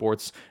the other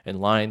sports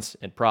and lines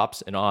and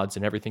props and odds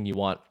and everything you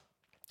want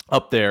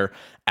up there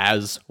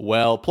as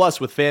well. Plus,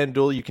 with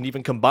FanDuel, you can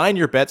even combine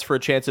your bets for a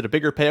chance at a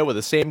bigger payout with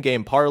a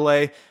same-game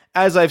parlay.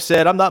 As I've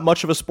said, I'm not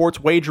much of a sports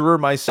wagerer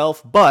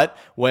myself, but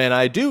when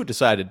I do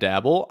decide to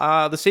dabble,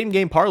 the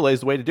same-game parlay is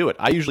the way to do it.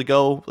 I usually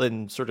go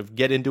and sort of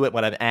get into it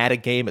when I'm at a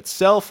game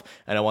itself,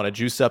 and I want to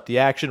juice up the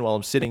action while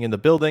I'm sitting in the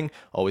building.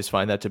 Always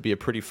find that to be a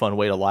pretty fun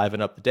way to liven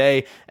up the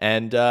day,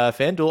 and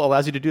FanDuel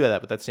allows you to do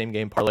that with that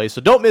same-game parlay. So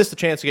don't miss the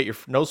chance to get your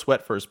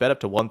no-sweat first bet up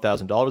to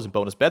 $1,000 in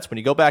bonus bets when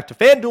you go back to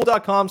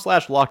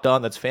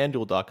FanDuel.com/lockedon. That's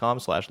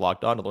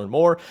FanDuel.com/lockedon to learn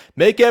more.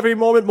 Make every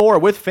moment more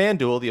with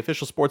FanDuel, the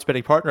official sports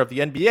betting partner of the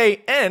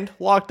NBA and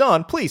Locked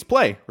On. Please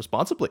play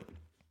responsibly.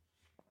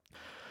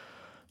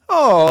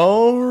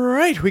 All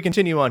right, we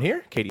continue on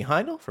here. Katie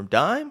Heindel from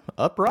Dime,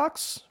 Up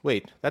Rocks.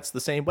 Wait, that's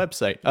the same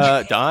website.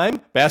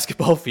 Dime,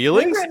 Basketball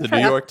Feelings, the New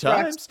York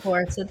Times.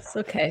 Sports, it's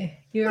okay.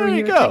 There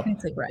you go.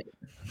 Technically right.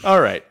 All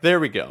right,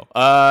 there we go.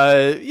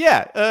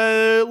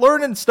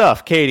 Learning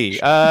stuff, Katie.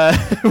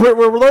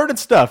 We're learning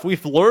stuff.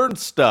 We've learned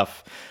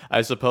stuff,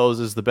 I suppose,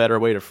 is the better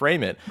way to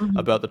frame it,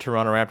 about the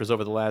Toronto Raptors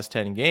over the last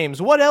 10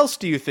 games. What else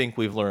do you think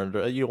we've learned?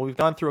 We've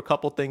gone through a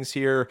couple things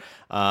here.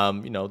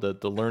 The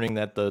learning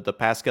that the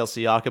Pascal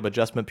Siakam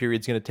adjustment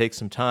period is going to take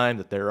some time,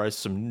 that there is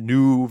some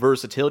new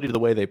versatility to the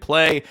way they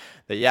play,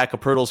 that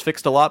Jakob Poeltl's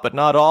fixed a lot, but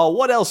not all.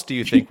 What else do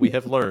you think we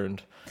have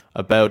learned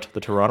about the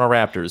Toronto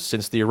Raptors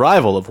since the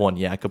arrival of one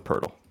Jakob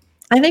Poeltl?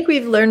 I think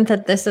we've learned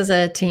that this is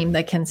a team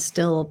that can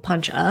still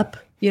punch up,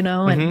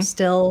 and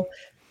still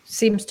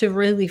seems to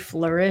really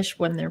flourish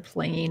when they're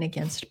playing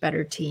against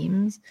better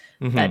teams.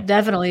 That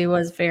definitely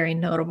was very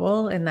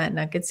notable in that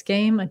Nuggets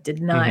game. I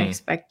did not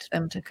expect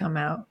them to come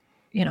out,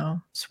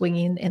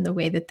 swinging in the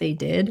way that they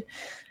did.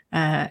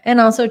 And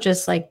also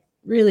just like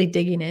really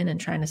digging in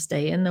and trying to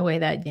stay in the way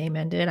that game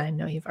ended. I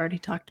know you've already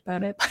talked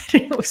about it, but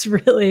it was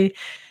really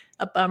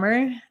a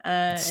bummer.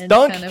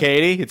 Stunk,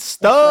 Katie. It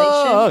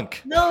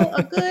stunk. No,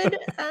 a good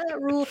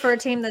rule for a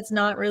team that's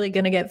not really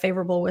going to get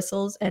favorable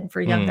whistles, and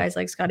for young guys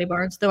like Scotty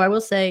Barnes. Though I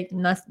will say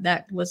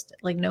that was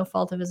like no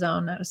fault of his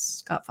own. That was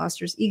Scott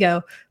Foster's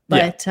ego.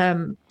 But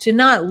to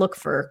not look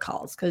for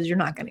calls because you're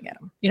not going to get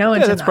them.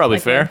 And that's probably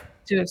fair.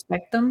 To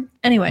expect them.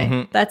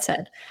 Anyway, that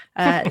said,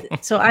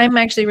 so I'm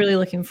actually really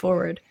looking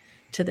forward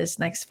to this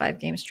next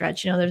 5-game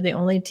stretch. They're the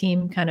only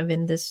team kind of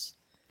in this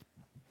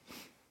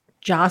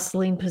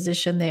jostling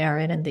position they are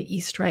in the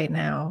East right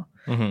now.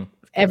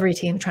 Every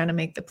team trying to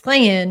make the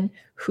play-in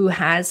who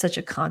has such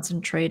a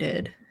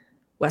concentrated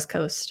West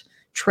Coast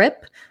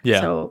trip.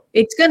 So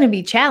it's going to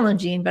be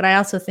challenging, but I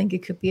also think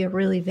it could be a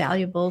really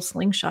valuable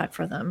slingshot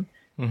for them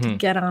to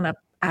get on up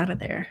out of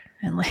there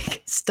and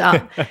like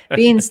stop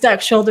being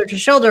stuck shoulder to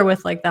shoulder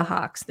with like the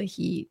Hawks, the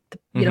Heat,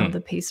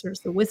 the Pacers,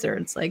 the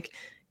Wizards. Like,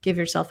 give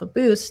yourself a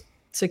boost,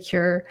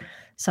 secure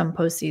some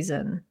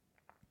postseason.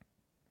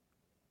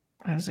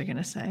 What was I going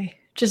to say?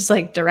 Just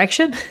like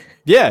direction.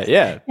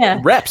 Yeah.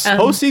 Reps,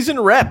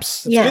 postseason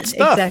reps. It's good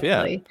stuff.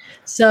 Exactly.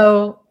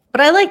 So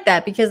But I like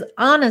that because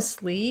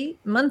honestly,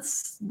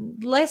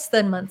 less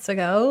than months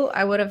ago,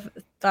 I would have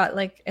thought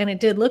like, and it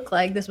did look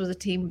like this was a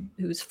team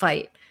whose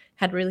fight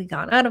had really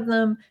gone out of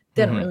them,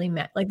 didn't really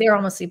matter. Like they were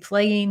honestly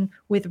playing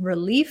with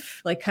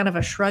relief, like kind of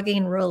a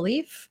shrugging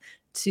relief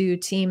to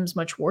teams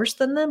much worse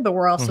than them, but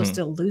we're also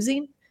still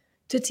losing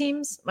to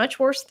teams much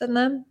worse than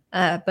them.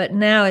 But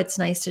now it's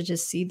nice to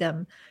just see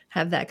them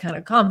have that kind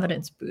of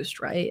confidence boost,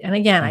 right? And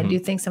again, I do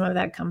think some of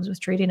that comes with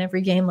treating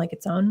every game like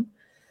its own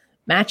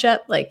matchup.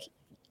 Like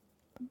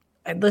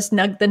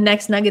the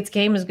next Nuggets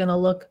game is going to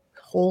look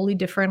wholly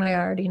different. I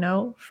already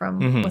know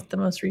from what the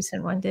most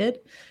recent one did,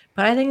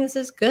 but I think this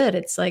is good.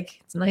 It's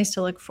nice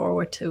to look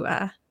forward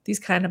to these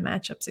kind of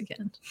matchups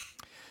again.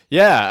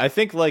 Yeah, I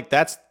think like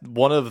that's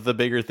one of the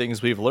bigger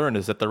things we've learned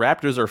is that the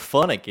Raptors are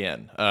fun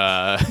again,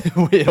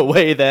 in a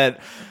way that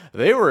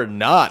they were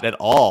not at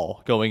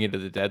all going into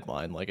the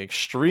deadline. Like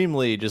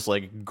extremely just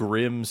like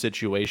grim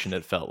situation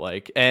it felt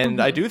like.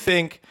 And I do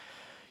think,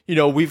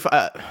 we've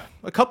a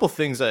couple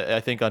things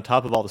I think on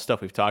top of all the stuff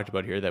we've talked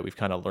about here that we've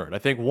kind of learned. I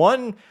think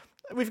one,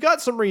 we've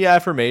got some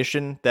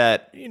reaffirmation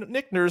that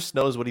Nick Nurse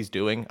knows what he's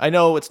doing. I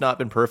know it's not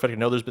been perfect. I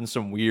know there's been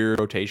some weird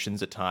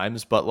rotations at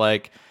times, but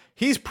like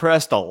he's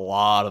pressed a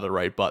lot of the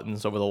right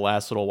buttons over the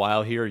last little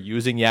while here,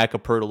 using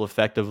Jakob Poeltl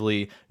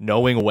effectively,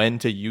 knowing when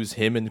to use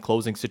him in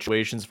closing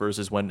situations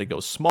versus when to go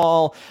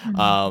small.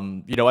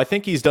 I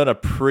think he's done a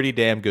pretty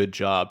damn good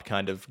job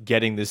kind of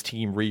getting this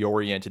team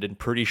reoriented in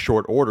pretty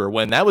short order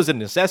when that was a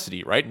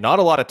necessity, right? Not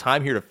a lot of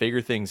time here to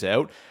figure things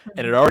out.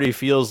 And it already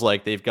feels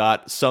like they've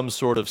got some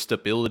sort of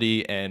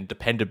stability and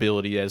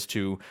dependability as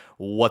to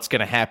what's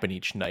going to happen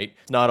each night.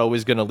 It's not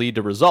always going to lead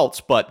to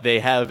results, but they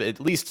have at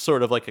least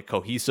sort of like a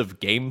cohesive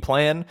game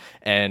plan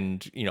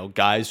and,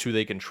 guys who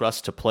they can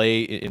trust to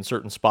play in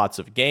certain spots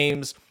of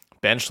games,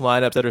 bench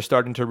lineups that are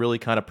starting to really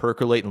kind of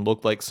percolate and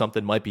look like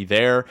something might be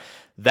there.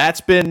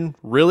 That's been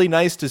really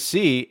nice to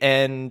see.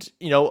 And,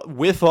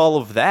 with all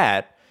of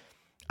that,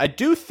 I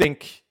do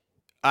think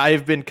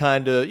I've been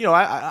kind of,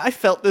 I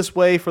felt this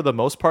way for the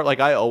most part. Like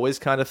I always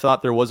kind of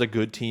thought there was a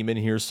good team in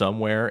here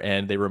somewhere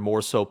and they were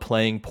more so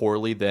playing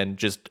poorly than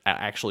just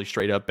actually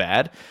straight up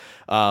bad.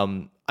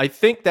 I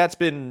think that's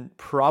been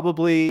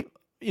probably,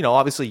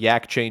 obviously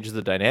Yak changes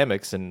the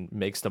dynamics and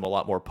makes them a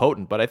lot more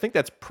potent, but I think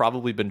that's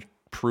probably been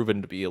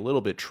proven to be a little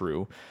bit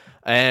true.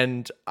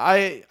 And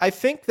I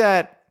think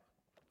that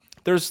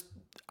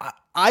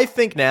I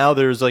think now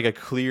there's like a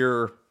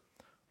clear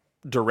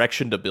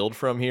direction to build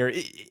from here.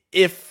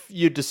 If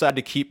you decide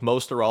to keep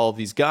most or all of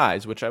these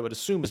guys, which I would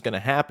assume is going to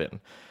happen,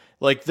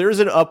 like there's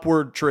an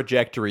upward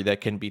trajectory that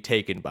can be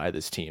taken by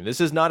this team.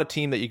 This is not a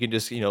team that you can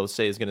just,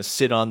 say is going to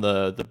sit on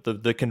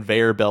the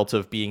conveyor belt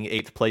of being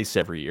 8th place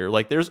every year.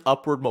 Like there's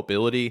upward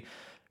mobility.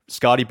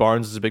 Scotty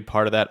Barnes is a big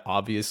part of that,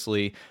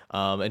 obviously.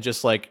 And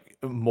just like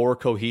more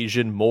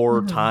cohesion,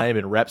 more time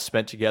and reps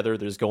spent together,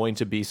 there's going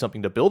to be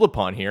something to build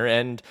upon here.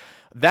 And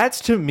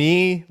that's to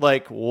me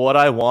like what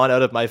I want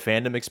out of my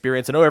fandom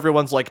experience. I know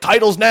everyone's like,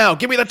 titles now,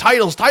 give me the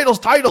titles,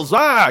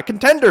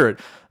 contender.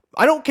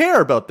 I don't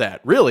care about that,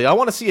 really. I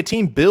want to see a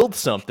team build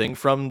something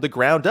from the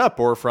ground up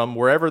or from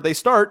wherever they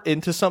start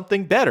into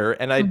something better.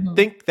 And I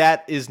think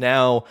that is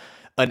now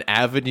an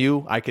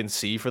avenue I can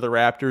see for the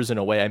Raptors in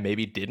a way I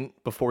maybe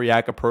didn't before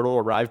Jakob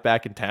Poeltl arrived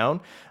back in town.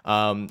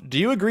 Do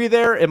you agree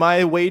there? Am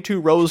I way too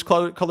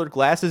rose-colored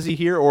glasses-y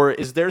here? Or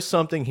is there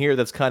something here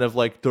that's kind of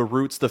like the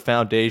roots, the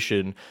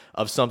foundation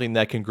of something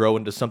that can grow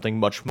into something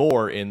much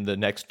more in the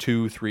next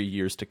 2-3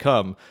 years to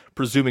come,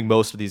 presuming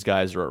most of these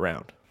guys are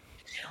around?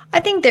 I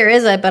think there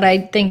is but I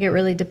think it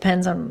really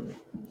depends on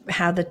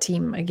how the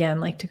team, again,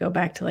 like to go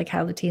back to like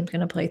how the team's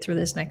going to play through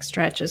this next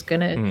stretch is going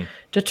to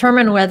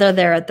determine whether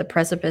they're at the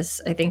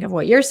precipice, I think, of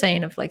what you're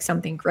saying of like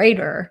something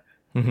greater,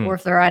 or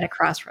if they're at a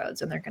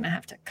crossroads and they're going to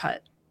have to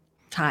cut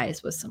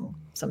ties with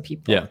some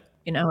people,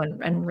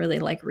 and really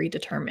like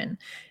redetermine,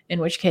 in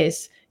which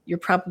case you're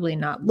probably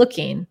not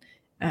looking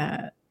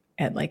at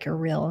like a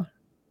real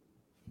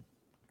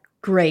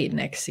great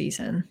next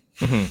season.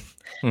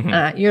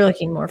 You're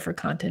looking more for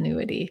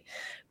continuity,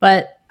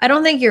 but I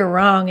don't think you're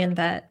wrong in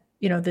that,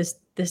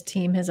 this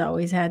team has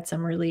always had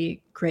some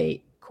really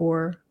great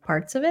core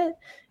parts of it.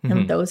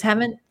 And those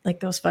haven't, like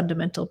those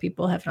fundamental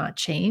people have not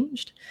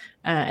changed.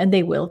 And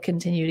they will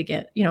continue to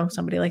get,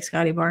 somebody like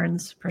Scotty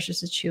Barnes,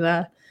 Precious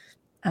Achiuwa,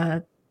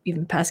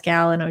 even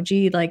Pascal and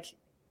OG, like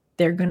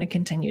they're going to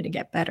continue to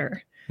get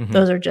better.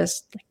 Those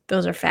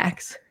are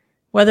facts,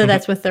 whether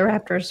that's with the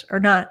Raptors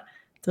or not,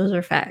 those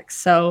are facts.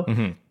 So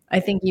I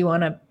think you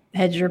want to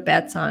hedge your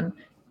bets on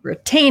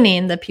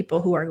retaining the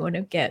people who are going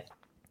to get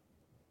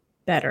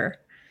better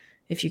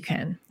if you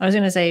can. I was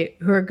going to say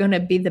who are going to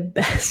be the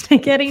best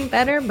at getting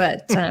better,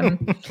 but I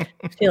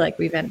feel like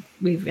we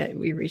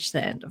reached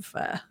the end of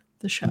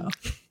the show.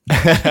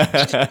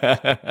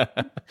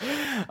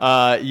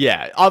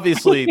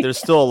 Obviously there's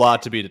still a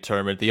lot to be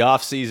determined. The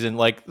offseason,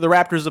 like the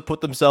Raptors have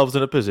put themselves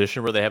in a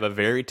position where they have a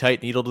very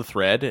tight needle to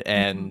thread,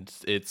 and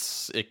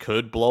it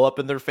could blow up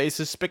in their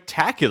faces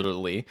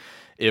spectacularly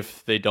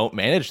if they don't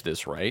manage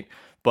this right.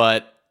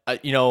 But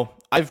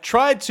I've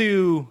tried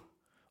to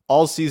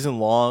all season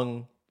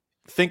long,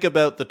 think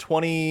about the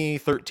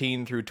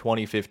 2013 through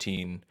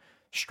 2015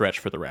 stretch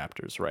for the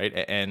Raptors, right?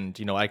 And,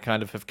 I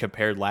kind of have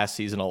compared last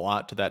season a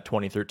lot to that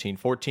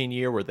 2013-14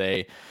 year where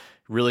they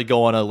really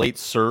go on a late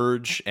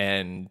surge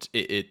and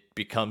it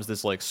becomes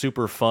this like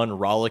super fun,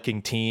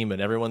 rollicking team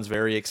and everyone's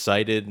very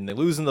excited and they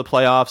lose in the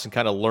playoffs and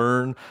kind of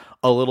learn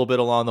a little bit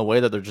along the way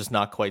that they're just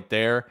not quite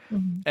there.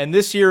 And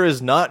this year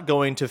is not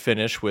going to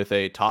finish with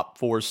a top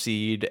 4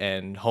 seed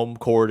and home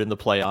court in the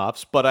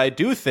playoffs, but I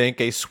do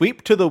think a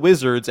sweep to the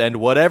Wizards and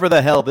whatever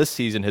the hell this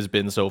season has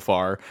been so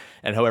far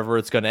and however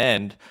it's going to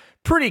end,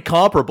 pretty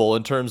comparable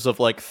in terms of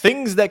like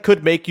things that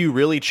could make you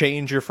really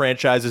change your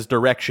franchise's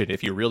direction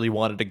if you really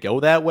wanted to go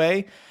that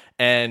way.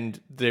 And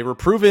they were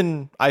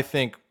proven, I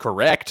think,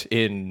 correct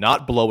in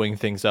not blowing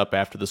things up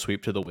after the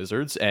sweep to the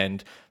Wizards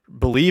and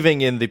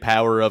believing in the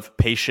power of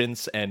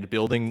patience and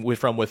building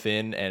from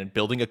within and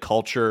building a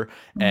culture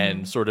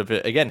and sort of,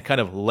 again,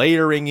 kind of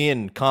layering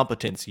in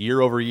competence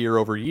year over year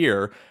over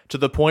year to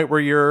the point where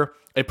you're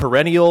a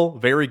perennial,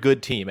 very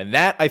good team. And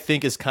that, I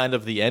think, is kind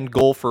of the end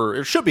goal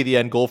it should be the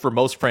end goal for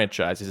most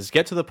franchises, is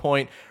get to the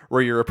point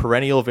where you're a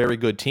perennial, very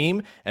good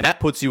team. And that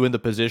puts you in the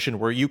position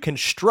where you can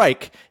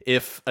strike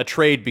if a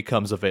trade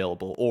becomes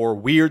available or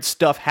weird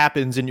stuff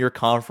happens in your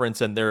conference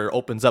and there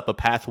opens up a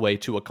pathway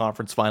to a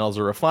conference finals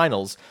or a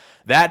finals.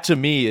 That, to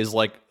me, is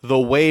like the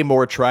way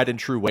more tried and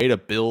true way to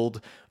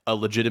build a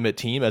legitimate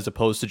team as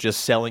opposed to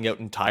just selling out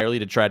entirely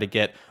to try to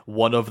get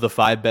one of the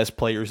 5 best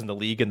players in the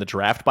league in the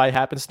draft by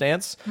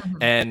happenstance.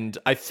 And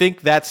I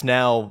think that's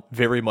now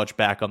very much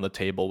back on the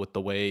table with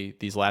the way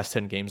these last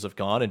 10 games have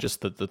gone and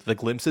just the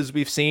glimpses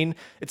we've seen.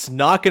 It's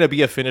not going to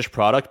be a finished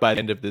product by the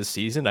end of this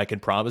season. I can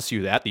promise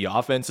you that. The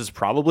offense is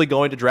probably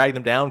going to drag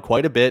them down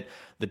quite a bit.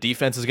 The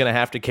defense is going to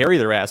have to carry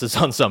their asses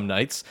on some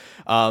nights.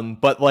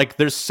 But like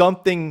there's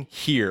something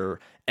here.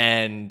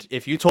 And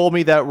if you told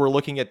me that we're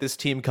looking at this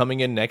team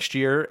coming in next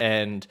year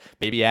and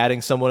maybe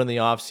adding someone in the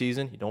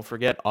offseason, you don't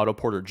forget Otto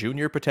Porter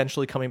Jr.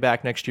 potentially coming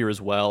back next year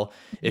as well.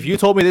 If you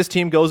told me this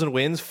team goes and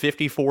wins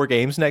 54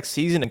 games next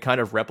season and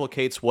kind of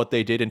replicates what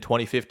they did in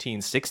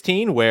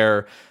 2015-16,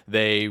 where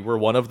they were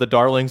one of the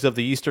darlings of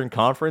the Eastern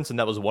Conference and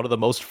that was one of the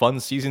most fun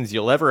seasons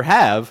you'll ever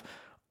have,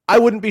 I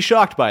wouldn't be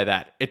shocked by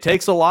that. It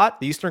takes a lot.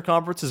 The Eastern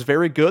Conference is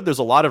very good. There's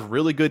a lot of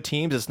really good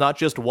teams. It's not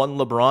just one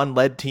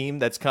LeBron-led team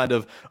that's kind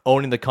of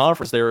owning the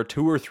conference. There are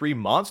 2 or 3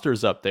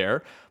 monsters up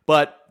there,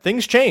 but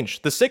things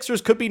change. The Sixers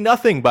could be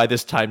nothing by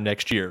this time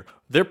next year.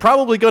 They're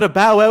probably going to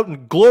bow out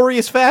in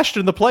glorious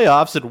fashion in the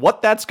playoffs, and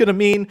what that's going to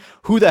mean,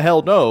 who the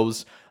hell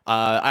knows?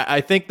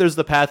 I think there's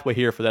the pathway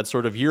here for that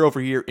sort of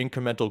year-over-year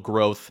incremental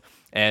growth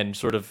and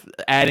sort of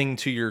adding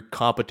to your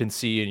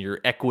competency and your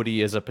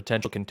equity as a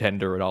potential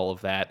contender and all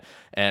of that.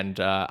 And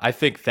I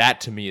think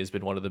that, to me, has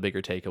been one of the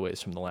bigger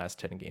takeaways from the last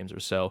 10 games or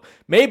so.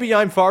 Maybe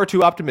I'm far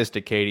too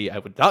optimistic, Katie. I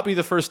would not be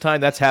the first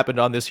time that's happened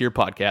on this here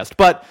podcast,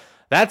 but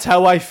that's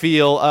how I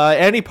feel.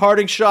 Any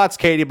parting shots,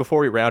 Katie, before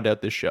we round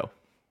out this show?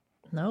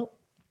 Nope.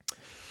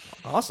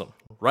 Awesome.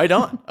 Right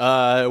on.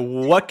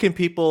 What can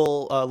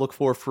people look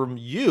for from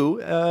you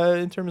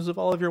in terms of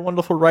all of your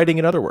wonderful writing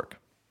and other work?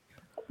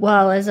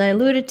 Well, as I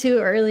alluded to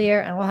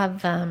earlier, I will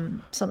have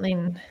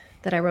something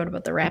that I wrote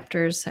about the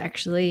Raptors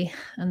actually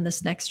on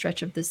this next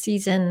stretch of the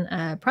season,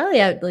 probably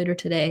out later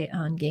today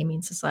on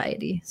Gaming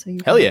Society. So you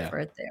can look for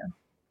it there.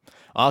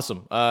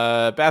 Awesome.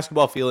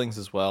 Basketball feelings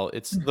as well.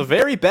 It's the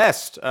very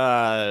best.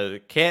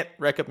 Can't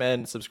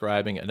recommend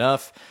subscribing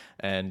enough.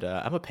 And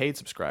I'm a paid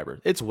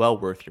subscriber. It's well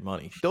worth your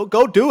money.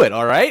 Go do it,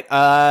 all right?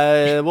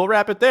 We'll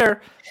wrap it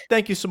there.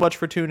 Thank you so much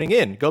for tuning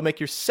in. Go make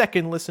your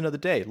second listen of the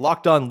day.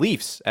 Locked On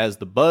Leafs as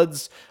the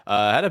Buds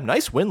had a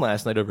nice win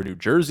last night over New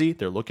Jersey.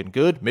 They're looking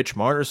good. Mitch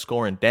Marner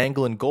scoring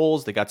dangling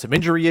goals. They got some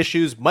injury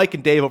issues. Mike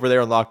and Dave over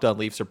there on Locked On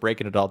Leafs are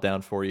breaking it all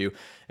down for you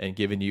and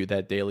giving you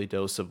that daily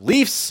dose of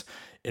Leafs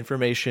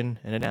information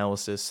and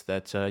analysis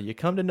that you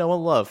come to know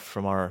and love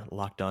from our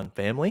Locked On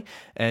family.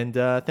 And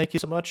thank you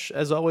so much,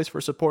 as always,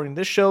 for supporting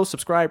this show.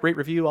 Subscribe, rate,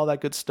 review, all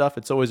that good stuff.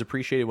 It's always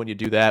appreciated when you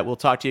do that. We'll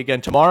talk to you again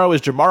tomorrow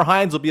as Jamar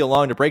Hines will be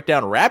along to break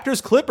down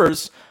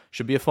Raptors-Clippers.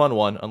 Should be a fun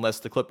one, unless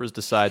the Clippers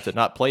decide to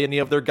not play any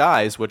of their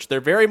guys, which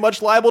they're very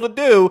much liable to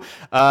do.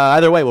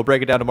 Either way, we'll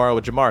break it down tomorrow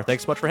with Jamar.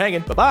 Thanks so much for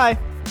hanging.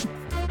 Bye-bye.